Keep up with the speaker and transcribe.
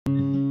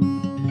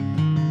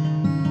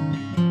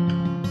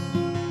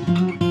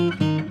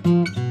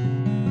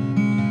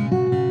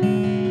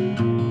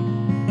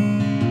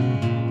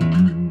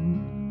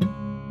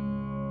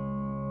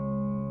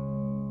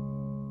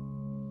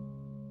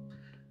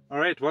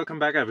welcome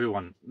back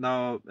everyone.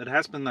 Now, it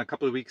has been a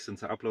couple of weeks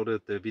since I uploaded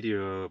the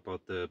video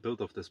about the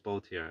build of this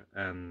boat here,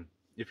 and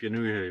if you're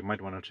new here, you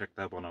might want to check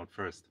that one out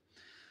first.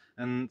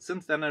 And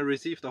since then I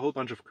received a whole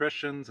bunch of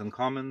questions and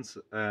comments,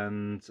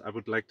 and I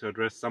would like to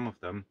address some of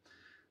them.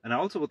 And I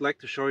also would like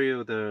to show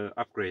you the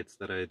upgrades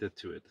that I did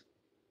to it.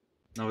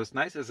 Now, as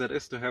nice as it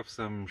is to have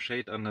some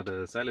shade under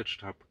the silage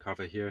top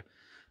cover here,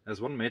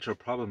 there's one major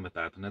problem with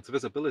that, and it's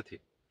visibility.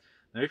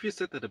 Now, if you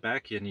sit at the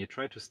back here and you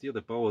try to steer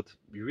the boat,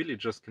 you really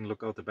just can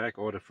look out the back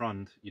or the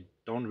front. You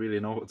don't really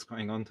know what's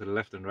going on to the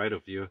left and right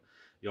of you.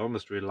 You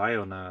almost rely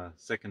on a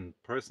second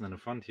person in the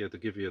front here to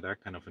give you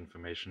that kind of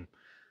information.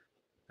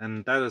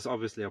 And that is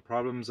obviously a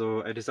problem,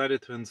 so I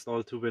decided to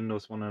install two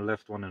windows, one on the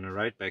left, one on the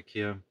right back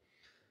here.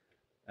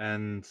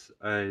 And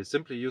I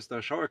simply used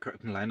a shower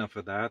curtain liner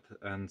for that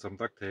and some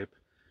duct tape.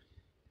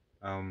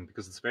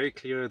 Because it's very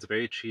clear, it's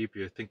very cheap.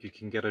 You think you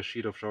can get a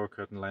sheet of shower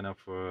curtain liner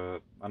for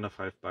under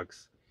 $5.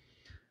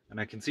 And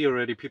I can see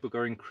already people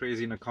going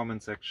crazy in the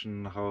comment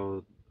section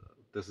how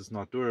this is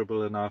not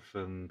durable enough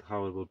and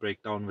how it will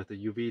break down with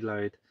the UV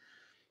light.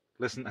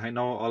 Listen, I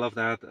know all of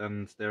that,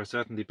 and there are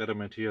certainly better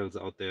materials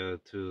out there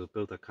to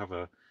build a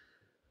cover.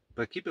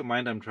 But keep in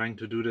mind I'm trying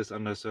to do this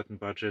under a certain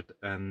budget,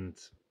 and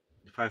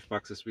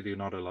 $5 is really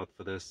not a lot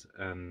for this.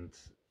 And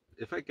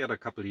if I get a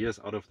couple of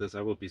years out of this,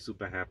 I will be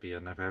super happy.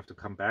 And if I have to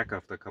come back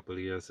after a couple of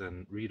years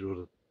and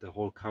redo the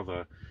whole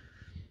cover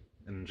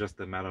in just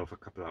a matter of a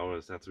couple of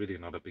hours, that's really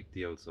not a big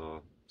deal.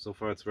 So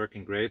far it's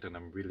working great and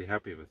I'm really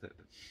happy with it.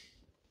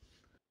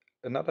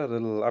 Another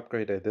little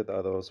upgrade I did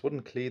are those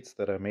wooden cleats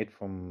that I made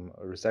from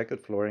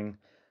recycled flooring.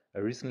 I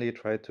recently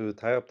tried to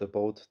tie up the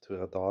boat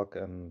to a dock,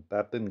 and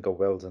that didn't go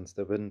well since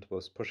the wind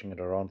was pushing it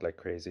around like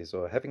crazy.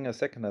 So having a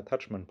second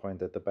attachment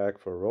point at the back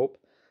for a rope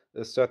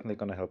is certainly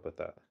going to help with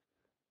that.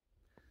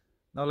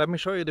 Now let me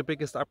show you the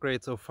biggest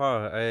upgrade so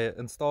far. I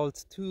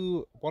installed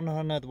two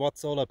 100-watt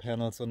solar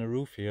panels on the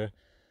roof here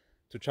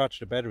to charge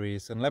the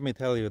batteries, and let me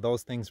tell you,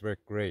 those things work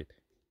great.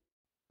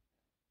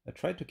 I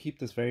tried to keep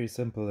this very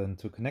simple, and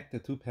to connect the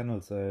two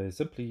panels I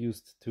simply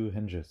used two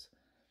hinges.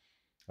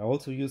 I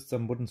also used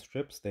some wooden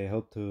strips, they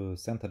help to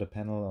center the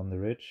panel on the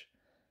ridge.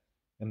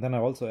 And then I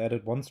also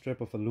added one strip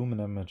of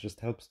aluminum, it just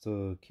helps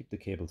to keep the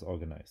cables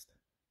organized.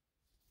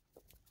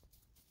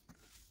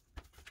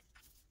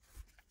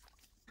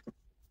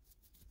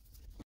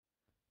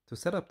 To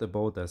set up the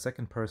boat, a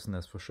second person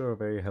is for sure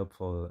very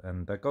helpful,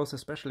 and that goes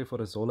especially for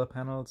the solar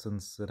panel,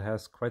 since it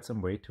has quite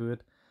some weight to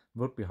it. It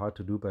would be hard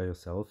to do by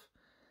yourself.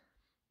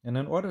 And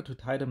in order to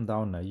tie them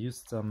down, I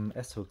used some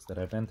S-hooks that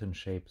I bent in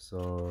shape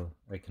so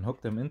I can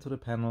hook them into the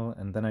panel,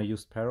 and then I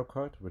used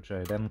paracord, which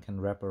I then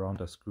can wrap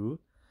around a screw.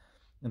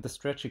 And the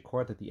stretchy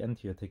cord at the end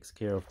here takes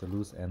care of the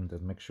loose end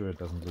and makes sure it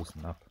doesn't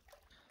loosen up.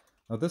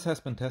 Now this has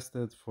been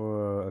tested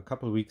for a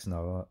couple weeks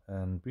now,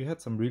 and we had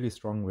some really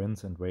strong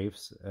winds and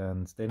waves,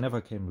 and they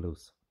never came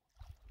loose.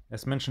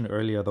 As mentioned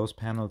earlier, those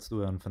panels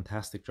do a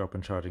fantastic job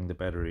in charging the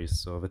batteries,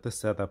 so with this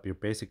setup you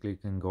basically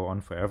can go on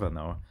forever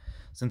now,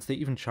 since they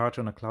even charge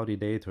on a cloudy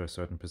day to a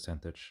certain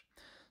percentage.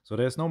 So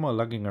there's no more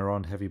lugging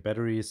around heavy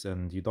batteries,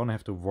 and you don't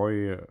have to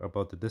worry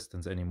about the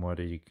distance anymore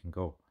that you can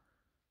go.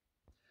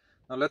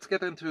 Now let's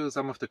get into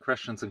some of the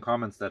questions and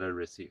comments that I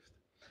received.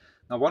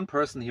 Now, one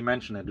person, he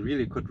mentioned it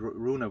really could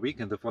ruin a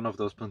weekend if one of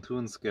those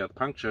pontoons get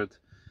punctured,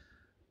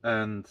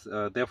 and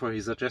therefore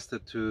he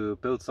suggested to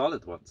build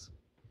solid ones.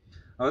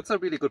 Now that's a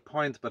really good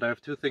point, but I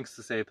have two things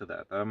to say to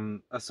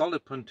that. A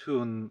solid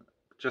pontoon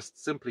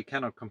just simply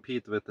cannot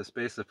compete with the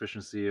space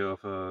efficiency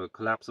of a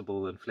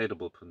collapsible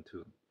inflatable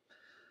pontoon.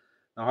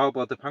 Now how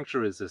about the puncture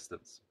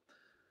resistance?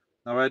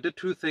 Now I did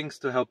two things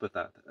to help with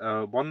that.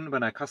 One,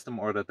 when I custom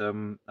ordered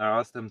them, I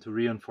asked them to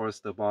reinforce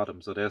the bottom,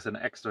 so there's an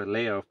extra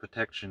layer of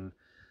protection,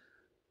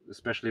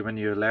 especially when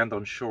you land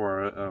on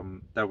shore.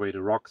 That way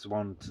the rocks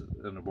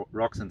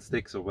and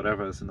sticks or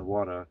whatever is in the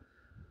water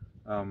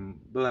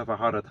will have a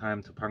harder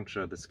time to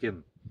puncture the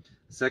skin.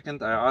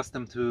 Second, I asked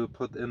them to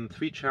put in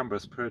 3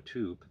 chambers per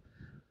tube,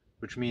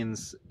 which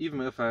means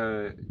even if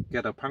I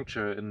get a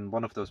puncture in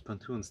one of those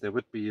pontoons, there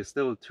would be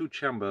still 2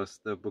 chambers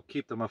that would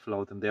keep them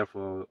afloat, and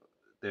therefore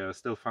they are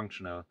still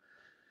functional.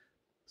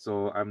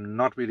 So I'm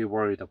not really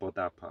worried about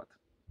that part.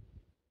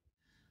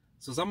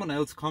 So someone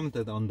else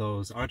commented on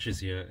those arches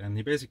here, and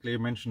he basically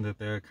mentioned that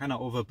they're kind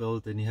of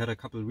overbuilt, and he had a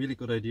couple really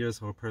good ideas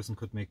how a person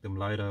could make them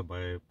lighter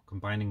by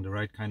combining the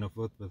right kind of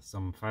wood with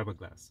some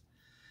fiberglass.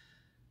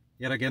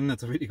 Yet again,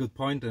 it's a really good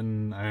point,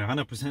 and I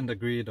 100%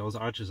 agree, those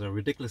arches are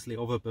ridiculously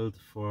overbuilt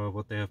for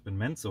what they have been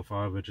meant so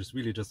far, which is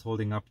really just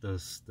holding up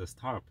this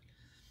tarp.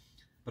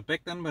 But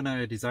back then when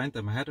I designed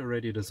them, I had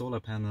already the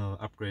solar panel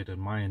upgrade in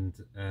mind,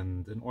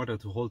 and in order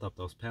to hold up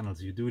those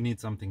panels you do need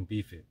something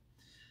beefy.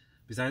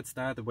 Besides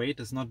that, the weight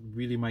is not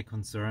really my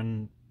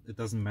concern. It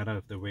doesn't matter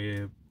if they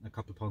weigh a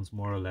couple pounds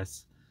more or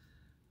less.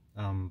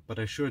 But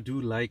I sure do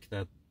like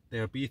that they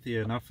are beefy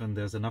enough and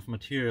there's enough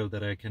material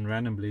that I can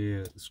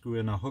randomly screw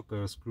in a hook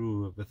or a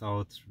screw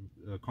without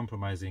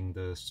compromising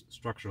the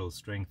structural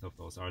strength of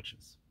those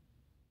arches.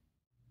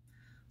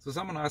 So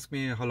someone asked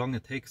me how long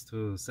it takes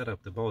to set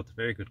up the boat.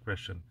 Very good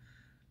question.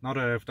 Now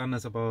that I've done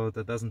this about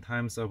a dozen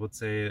times, I would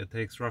say it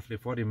takes roughly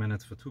 40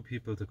 minutes for 2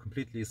 people to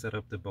completely set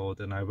up the boat,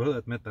 and I will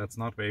admit that's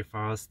not very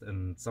fast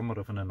and somewhat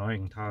of an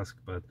annoying task,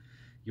 but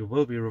you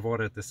will be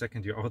rewarded the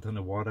second you're out on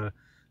the water,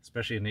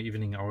 especially in the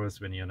evening hours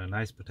when you're in a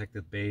nice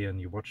protected bay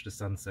and you watch the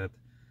sunset.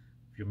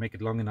 If you make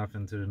it long enough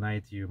into the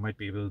night, you might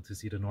be able to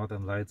see the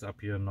northern lights up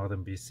here in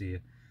northern BC.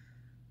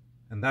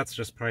 And that's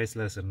just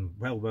priceless and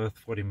well worth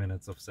 40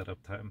 minutes of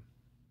setup time.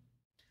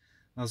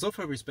 Now, so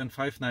far we spent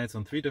 5 nights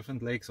on 3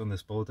 different lakes on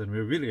this boat, and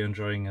we're really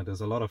enjoying it.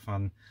 It's a lot of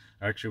fun.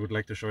 I actually would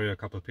like to show you a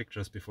couple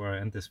pictures before I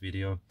end this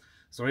video.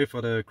 Sorry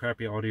for the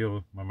crappy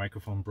audio, my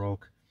microphone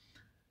broke.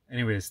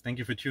 Anyways, thank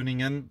you for tuning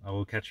in. I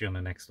will catch you on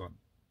the next one.